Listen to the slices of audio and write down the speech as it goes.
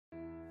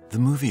The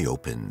movie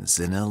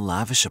opens in a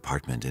lavish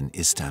apartment in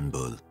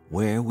Istanbul,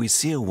 where we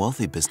see a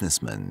wealthy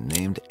businessman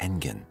named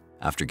Engin.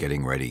 After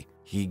getting ready,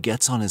 he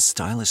gets on his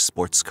stylish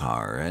sports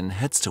car and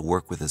heads to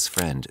work with his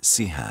friend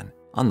Cihan.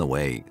 On the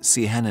way,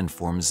 Cihan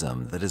informs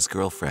him that his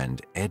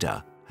girlfriend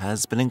Eda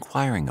has been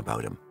inquiring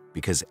about him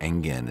because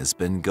Engin has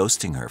been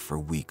ghosting her for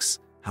weeks.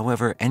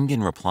 However,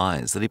 Engin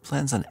replies that he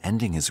plans on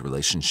ending his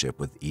relationship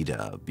with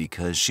Eda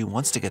because she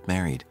wants to get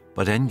married,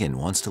 but Engin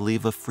wants to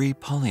live a free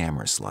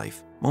polyamorous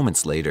life.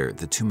 Moments later,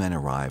 the two men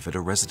arrive at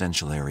a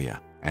residential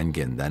area.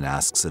 Engin then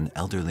asks an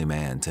elderly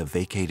man to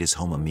vacate his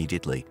home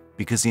immediately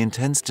because he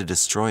intends to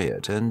destroy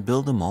it and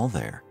build a mall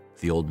there.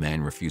 The old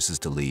man refuses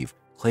to leave,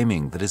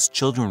 claiming that his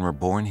children were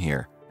born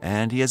here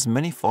and he has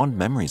many fond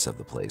memories of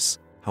the place.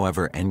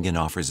 However, Engin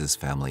offers his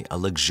family a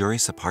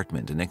luxurious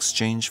apartment in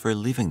exchange for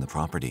leaving the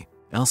property.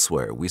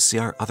 Elsewhere, we see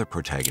our other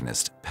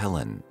protagonist,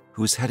 Pelin,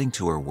 who's heading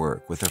to her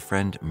work with her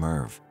friend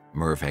Merv.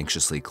 Merv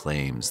anxiously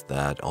claims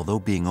that although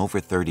being over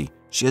 30,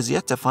 she has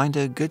yet to find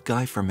a good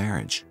guy for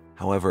marriage.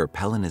 However,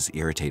 Pelin is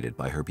irritated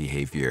by her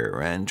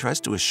behavior and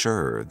tries to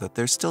assure her that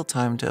there's still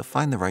time to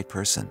find the right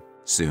person.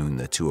 Soon,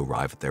 the two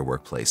arrive at their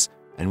workplace,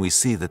 and we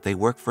see that they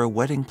work for a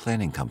wedding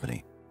planning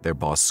company. Their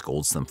boss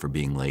scolds them for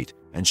being late,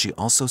 and she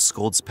also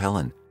scolds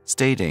Pelin,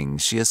 stating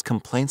she has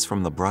complaints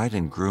from the bride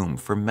and groom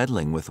for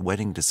meddling with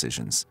wedding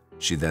decisions.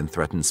 She then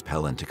threatens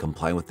Pelin to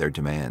comply with their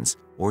demands,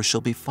 or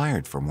she'll be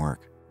fired from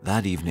work.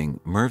 That evening,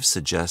 Merv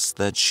suggests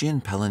that she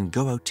and Pelin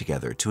go out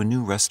together to a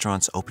new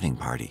restaurant's opening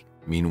party.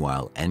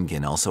 Meanwhile,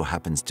 Engin also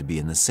happens to be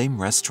in the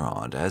same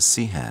restaurant as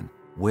Cihan,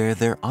 where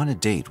they're on a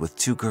date with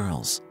two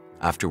girls.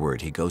 Afterward,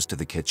 he goes to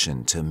the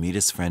kitchen to meet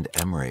his friend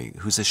Emre,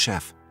 who's a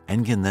chef.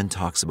 Engin then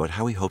talks about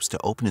how he hopes to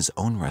open his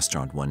own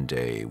restaurant one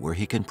day where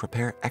he can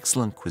prepare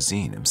excellent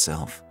cuisine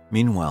himself.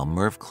 Meanwhile,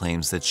 Merv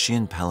claims that she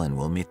and Pelin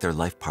will meet their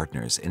life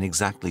partners in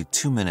exactly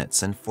 2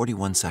 minutes and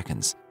 41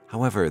 seconds.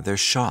 However, they're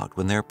shocked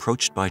when they're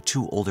approached by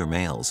two older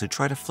males who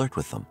try to flirt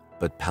with them.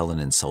 But Pelin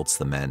insults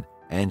the men,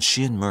 and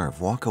she and Merv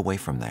walk away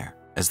from there.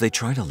 As they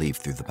try to leave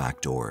through the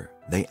back door,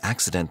 they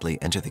accidentally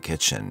enter the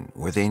kitchen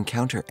where they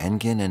encounter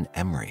Engin and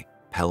Emre.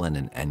 Pelin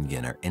and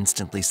Engin are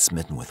instantly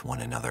smitten with one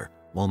another,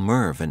 while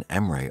Merv and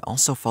Emre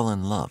also fall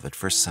in love at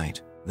first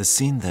sight. The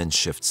scene then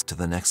shifts to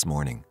the next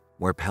morning,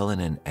 where Pelin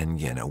and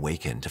Engin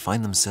awaken to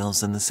find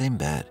themselves in the same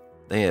bed.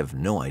 They have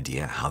no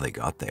idea how they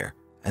got there,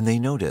 and they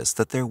notice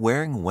that they're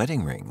wearing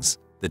wedding rings.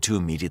 The two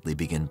immediately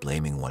begin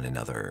blaming one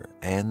another,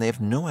 and they have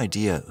no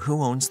idea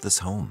who owns this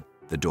home.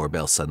 The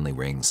doorbell suddenly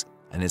rings,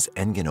 and as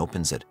Engin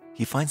opens it,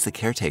 he finds the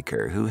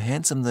caretaker who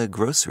hands him the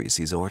groceries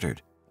he's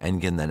ordered.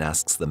 Engin then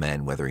asks the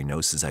man whether he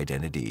knows his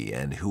identity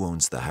and who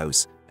owns the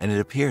house, and it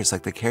appears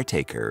like the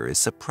caretaker is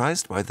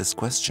surprised by this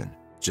question.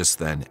 Just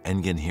then,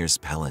 Engin hears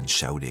Pelin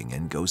shouting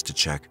and goes to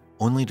check,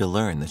 only to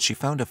learn that she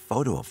found a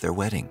photo of their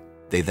wedding.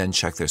 They then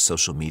check their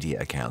social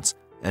media accounts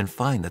and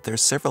find that there are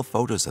several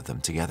photos of them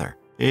together.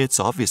 It's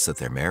obvious that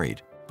they're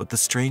married, but the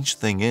strange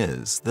thing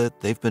is that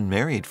they've been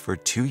married for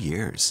 2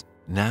 years.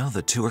 Now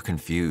the two are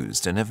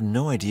confused and have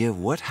no idea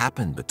what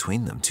happened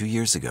between them 2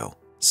 years ago.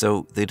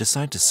 So they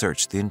decide to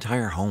search the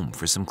entire home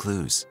for some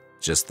clues.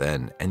 Just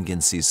then,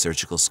 Engin sees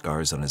surgical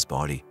scars on his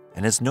body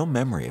and has no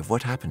memory of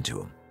what happened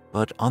to him.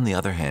 But on the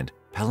other hand,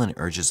 Pelin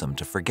urges him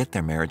to forget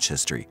their marriage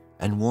history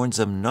and warns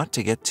him not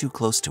to get too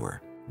close to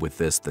her. With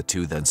this, the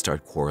two then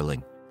start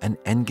quarreling, and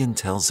Engin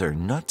tells her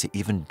not to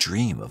even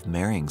dream of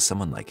marrying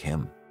someone like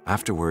him.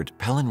 Afterward,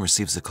 Pelin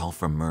receives a call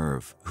from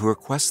Merv, who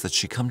requests that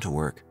she come to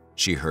work.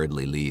 She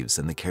hurriedly leaves,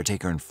 and the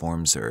caretaker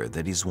informs her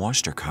that he's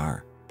washed her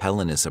car.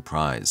 Pelin is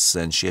surprised,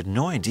 since she had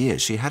no idea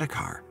she had a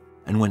car.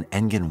 And when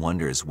Engin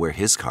wonders where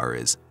his car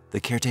is, the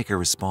caretaker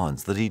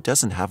responds that he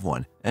doesn't have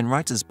one and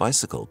rides his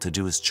bicycle to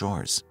do his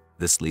chores.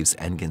 This leaves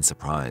Engin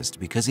surprised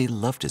because he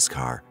loved his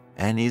car,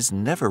 and he's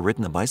never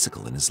ridden a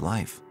bicycle in his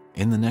life.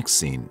 In the next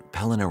scene,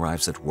 Pelin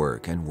arrives at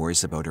work and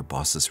worries about her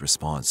boss's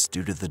response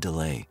due to the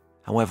delay.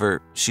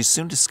 However, she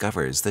soon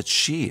discovers that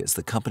she is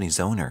the company's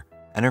owner,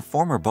 and her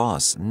former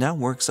boss now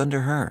works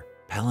under her.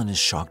 Pelin is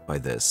shocked by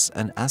this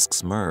and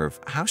asks Merv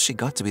how she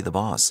got to be the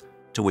boss,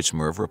 to which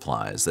Merv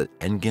replies that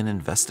Engin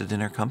invested in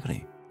her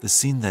company. The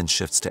scene then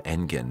shifts to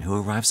Engin,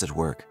 who arrives at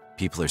work.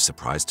 People are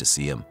surprised to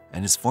see him,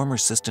 and his former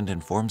assistant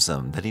informs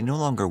him that he no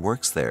longer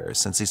works there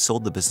since he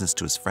sold the business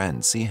to his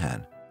friend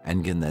Cihan.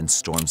 Engin then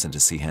storms into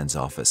Cihan's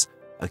office,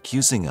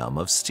 accusing him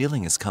of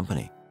stealing his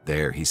company.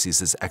 There, he sees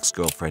his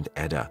ex-girlfriend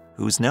Eda,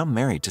 who is now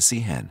married to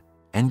Cihan.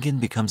 Engin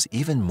becomes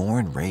even more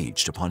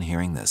enraged upon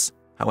hearing this.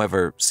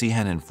 However,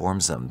 Cihan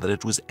informs him that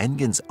it was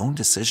Engin's own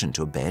decision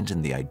to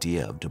abandon the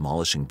idea of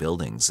demolishing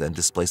buildings and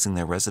displacing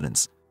their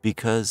residents,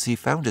 because he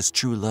found his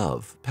true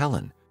love,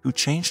 Pelin, who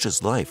changed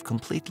his life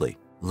completely.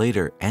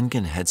 Later,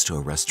 Engin heads to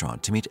a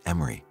restaurant to meet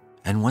Emre,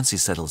 and once he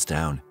settles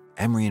down,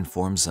 Emre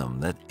informs him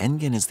that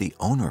Engin is the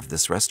owner of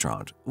this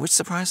restaurant, which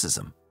surprises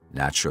him.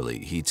 Naturally,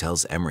 he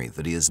tells Emre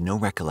that he has no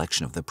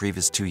recollection of the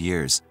previous 2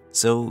 years,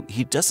 so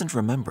he doesn't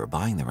remember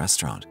buying the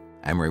restaurant.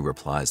 Emre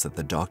replies that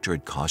the doctor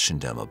had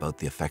cautioned him about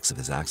the effects of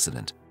his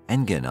accident.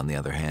 Engin, on the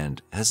other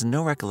hand, has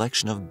no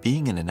recollection of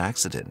being in an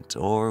accident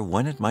or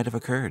when it might have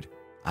occurred.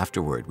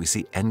 Afterward, we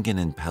see Engin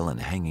and Pelin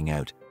hanging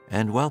out,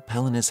 and while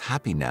Pelin is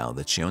happy now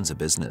that she owns a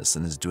business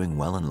and is doing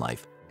well in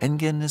life,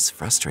 Engin is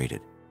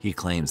frustrated. He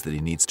claims that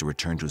he needs to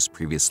return to his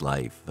previous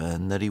life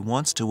and that he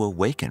wants to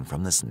awaken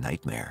from this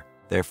nightmare.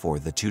 Therefore,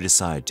 the two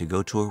decide to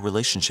go to a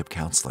relationship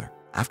counselor.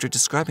 After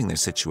describing their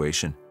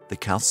situation, the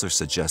counselor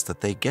suggests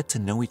that they get to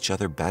know each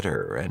other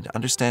better and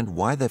understand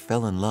why they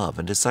fell in love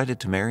and decided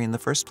to marry in the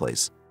first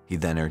place. He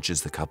then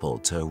urges the couple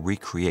to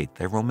recreate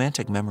their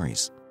romantic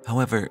memories.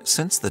 However,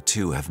 since the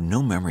two have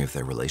no memory of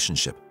their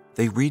relationship,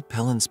 they read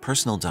Pelin's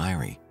personal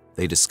diary.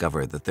 They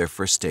discover that their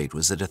first date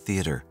was at a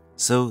theater,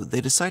 so they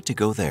decide to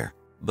go there.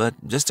 But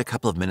just a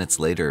couple of minutes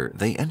later,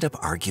 they end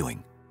up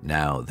arguing.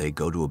 Now they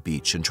go to a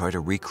beach and try to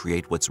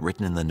recreate what's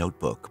written in the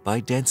notebook by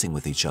dancing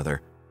with each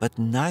other, but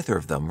neither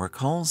of them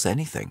recalls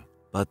anything.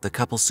 But the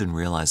couple soon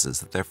realizes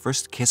that their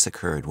first kiss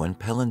occurred when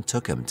Pelin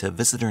took him to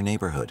visit her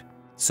neighborhood.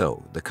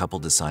 So the couple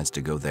decides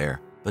to go there,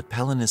 but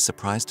Pelin is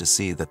surprised to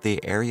see that the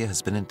area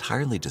has been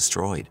entirely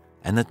destroyed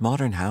and that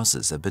modern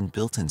houses have been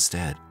built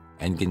instead.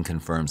 Engin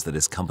confirms that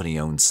his company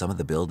owns some of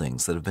the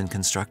buildings that have been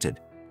constructed.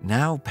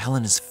 Now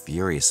Pelin is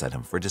furious at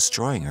him for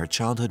destroying her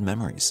childhood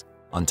memories.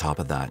 On top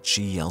of that,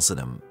 she yells at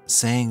him,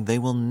 saying they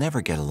will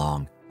never get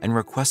along and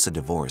requests a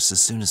divorce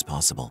as soon as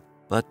possible.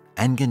 But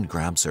Engin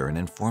grabs her and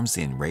informs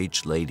the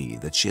enraged lady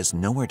that she has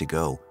nowhere to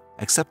go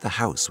except the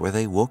house where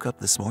they woke up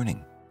this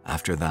morning.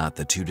 After that,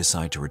 the two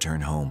decide to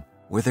return home,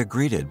 where they're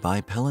greeted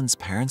by Pelin's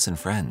parents and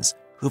friends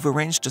who've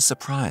arranged a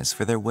surprise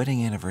for their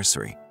wedding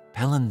anniversary.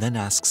 Pelin then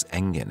asks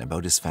Engin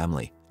about his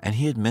family, and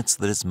he admits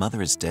that his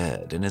mother is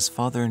dead and his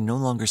father no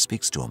longer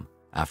speaks to him.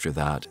 After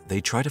that,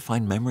 they try to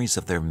find memories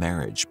of their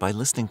marriage by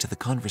listening to the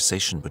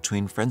conversation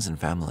between friends and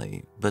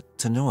family, but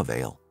to no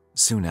avail.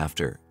 Soon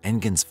after,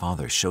 Engin's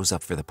father shows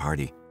up for the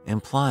party,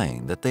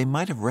 implying that they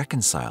might have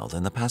reconciled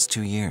in the past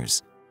 2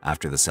 years.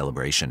 After the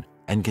celebration,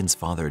 Engin's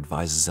father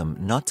advises him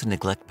not to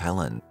neglect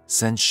Pelin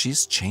since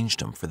she's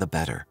changed him for the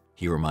better.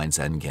 He reminds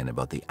Engin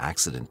about the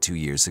accident 2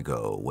 years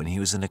ago when he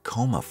was in a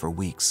coma for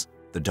weeks.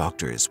 The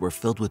doctors were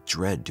filled with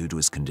dread due to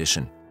his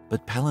condition,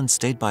 but Pelin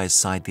stayed by his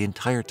side the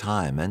entire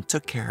time and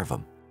took care of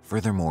him.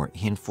 Furthermore,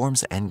 he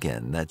informs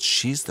Engin that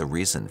she's the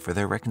reason for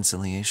their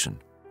reconciliation.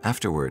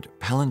 Afterward,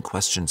 Pelin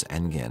questions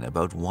Engin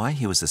about why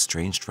he was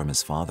estranged from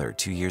his father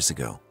 2 years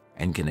ago.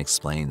 Engin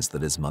explains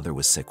that his mother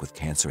was sick with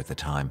cancer at the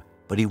time,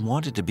 but he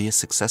wanted to be a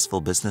successful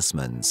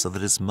businessman so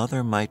that his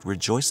mother might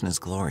rejoice in his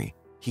glory.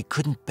 He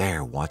couldn't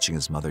bear watching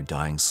his mother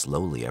dying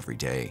slowly every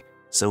day,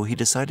 so he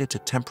decided to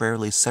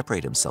temporarily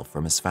separate himself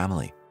from his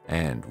family.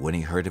 And when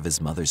he heard of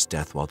his mother's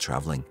death while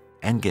traveling,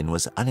 Engin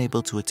was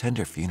unable to attend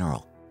her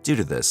funeral. Due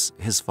to this,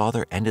 his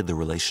father ended the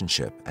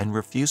relationship and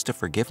refused to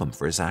forgive him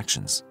for his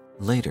actions.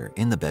 Later,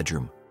 in the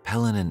bedroom,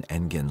 Pelin and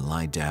Engin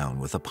lie down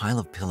with a pile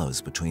of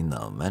pillows between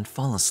them and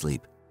fall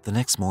asleep. The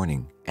next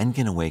morning,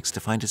 Engin awakes to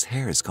find his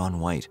hair has gone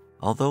white,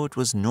 although it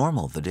was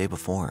normal the day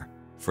before.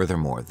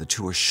 Furthermore, the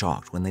two are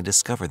shocked when they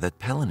discover that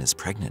Pelin is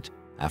pregnant.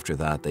 After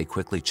that, they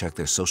quickly check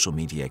their social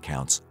media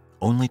accounts,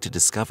 only to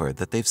discover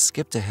that they've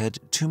skipped ahead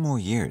 2 more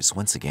years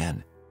once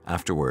again.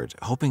 Afterward,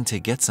 hoping to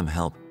get some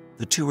help,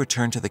 the two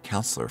return to the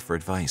counselor for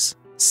advice.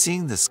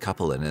 Seeing this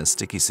couple in a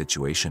sticky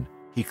situation,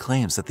 he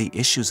claims that the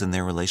issues in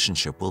their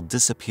relationship will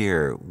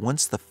disappear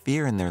once the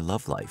fear in their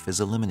love life is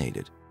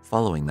eliminated.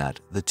 Following that,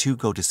 the two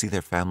go to see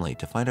their family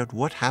to find out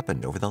what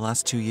happened over the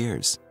last 2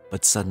 years.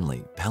 But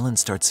suddenly, Pelin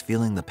starts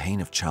feeling the pain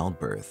of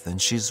childbirth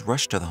and she's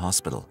rushed to the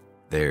hospital.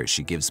 There,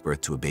 she gives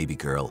birth to a baby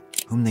girl,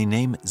 whom they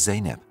name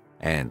Zeynep.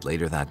 And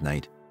later that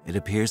night, it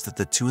appears that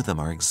the two of them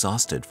are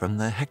exhausted from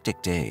the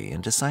hectic day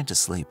and decide to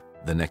sleep.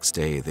 The next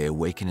day, they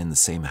awaken in the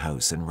same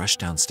house and rush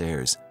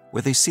downstairs,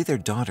 where they see their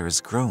daughter has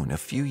grown a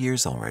few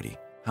years already.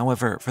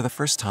 However, for the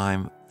first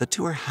time, the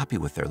two are happy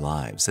with their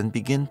lives and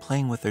begin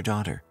playing with their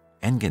daughter.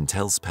 Engin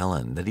tells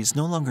Pelin that he's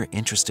no longer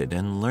interested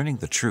in learning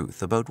the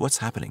truth about what's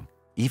happening.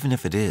 Even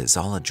if it is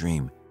all a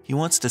dream, he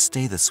wants to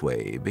stay this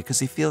way because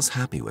he feels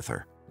happy with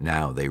her.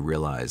 Now they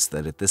realize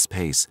that at this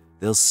pace,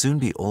 they'll soon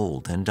be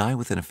old and die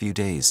within a few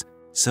days,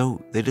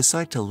 so they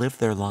decide to live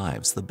their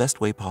lives the best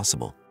way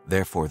possible.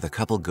 Therefore, the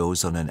couple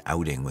goes on an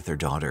outing with their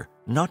daughter,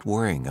 not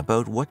worrying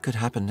about what could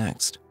happen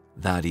next.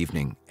 That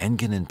evening,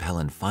 Engin and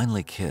Pelin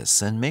finally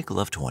kiss and make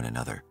love to one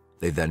another.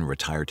 They then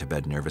retire to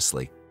bed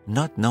nervously,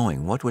 not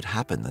knowing what would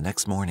happen the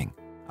next morning.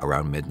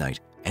 Around midnight,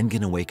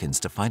 Engin awakens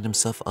to find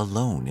himself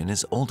alone in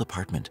his old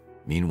apartment.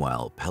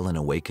 Meanwhile, Pelin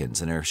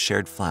awakens in her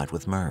shared flat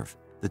with Merv.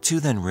 The two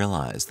then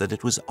realize that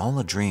it was all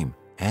a dream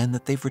and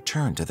that they've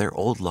returned to their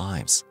old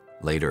lives.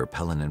 Later,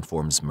 Pelin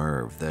informs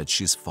Merv that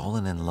she's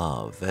fallen in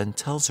love and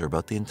tells her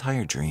about the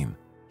entire dream.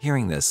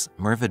 Hearing this,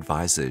 Merv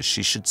advises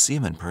she should see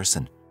him in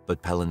person,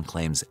 but Pelin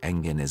claims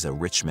Engin is a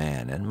rich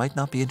man and might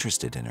not be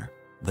interested in her.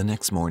 The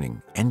next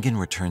morning, Engin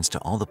returns to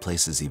all the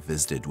places he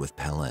visited with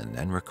Pelin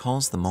and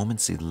recalls the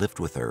moments he lived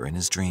with her in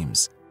his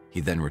dreams.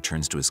 He then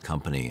returns to his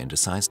company and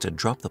decides to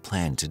drop the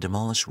plan to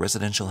demolish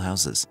residential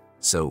houses.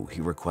 So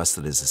he requests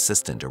that his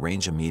assistant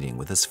arrange a meeting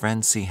with his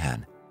friend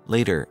Sihan.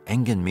 Later,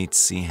 Engin meets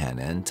Sihan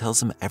and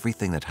tells him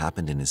everything that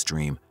happened in his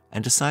dream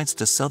and decides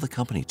to sell the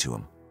company to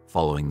him.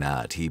 Following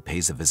that, he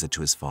pays a visit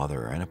to his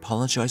father and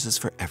apologizes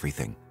for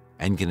everything.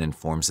 Engin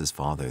informs his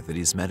father that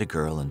he's met a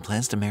girl and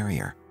plans to marry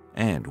her.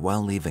 And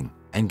while leaving,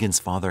 Engin's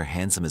father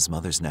hands him his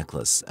mother's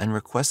necklace and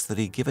requests that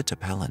he give it to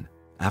Pelin.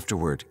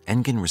 Afterward,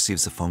 Engin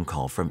receives a phone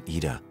call from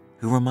Ida,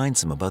 who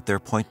reminds him about their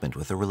appointment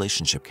with a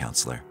relationship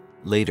counselor.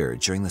 Later,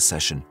 during the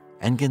session,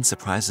 Engin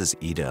surprises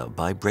Ida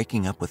by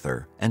breaking up with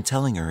her and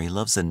telling her he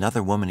loves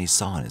another woman he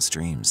saw in his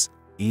dreams.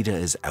 Ida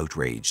is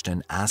outraged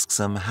and asks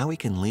him how he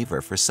can leave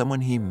her for someone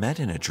he met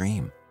in a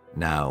dream.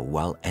 Now,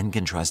 while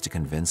Engin tries to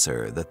convince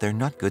her that they're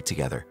not good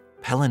together,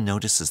 Pelin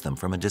notices them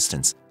from a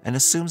distance and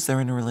assumes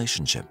they're in a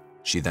relationship.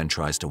 She then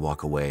tries to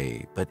walk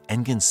away, but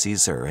Engin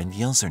sees her and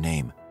yells her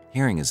name.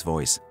 Hearing his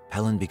voice,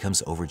 Pelin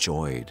becomes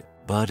overjoyed,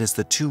 but as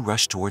the two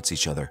rush towards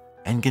each other,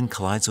 Engin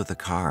collides with a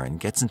car and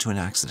gets into an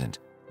accident.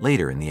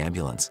 Later in the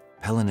ambulance,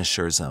 Pelin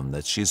assures him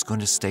that she's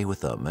going to stay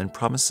with him and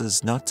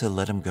promises not to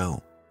let him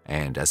go.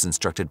 And as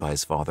instructed by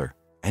his father,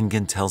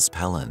 Engin tells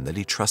Pelin that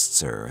he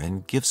trusts her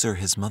and gives her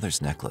his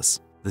mother's necklace.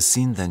 The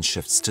scene then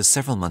shifts to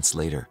several months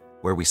later,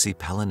 where we see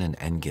Pelin and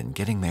Engin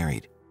getting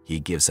married. He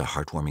gives a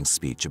heartwarming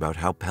speech about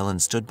how Pelin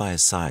stood by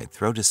his side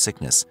throughout his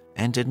sickness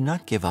and did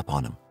not give up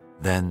on him.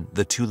 Then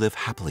the two live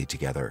happily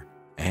together,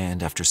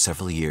 and after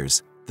several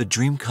years, the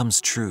dream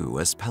comes true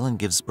as Pelin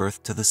gives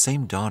birth to the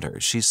same daughter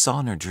she saw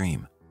in her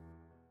dream.